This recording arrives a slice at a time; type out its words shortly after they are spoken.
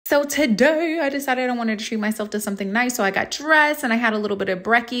So today I decided I wanted to treat myself to something nice. So I got dressed and I had a little bit of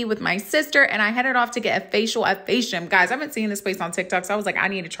brekkie with my sister and I headed off to get a facial at Facium. Guys, I've been seeing this place on TikTok. So I was like, I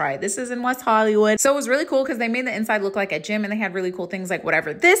need to try it. This is in West Hollywood. So it was really cool because they made the inside look like a gym and they had really cool things like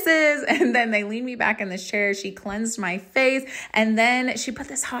whatever this is. And then they leaned me back in this chair. She cleansed my face and then she put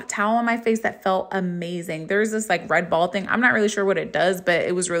this hot towel on my face that felt amazing. There's this like red ball thing. I'm not really sure what it does, but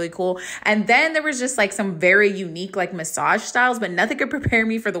it was really cool. And then there was just like some very unique like massage styles, but nothing could prepare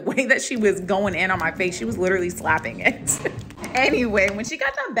me for the way that she was going in on my face. She was literally slapping it. Anyway, when she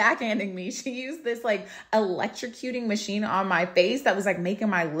got done backhanding me, she used this like electrocuting machine on my face that was like making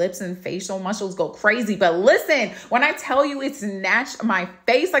my lips and facial muscles go crazy. But listen, when I tell you it snatched my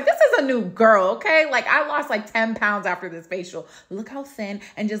face, like this is a new girl, okay? Like I lost like 10 pounds after this facial. Look how thin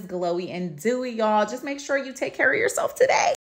and just glowy and dewy, y'all. Just make sure you take care of yourself today.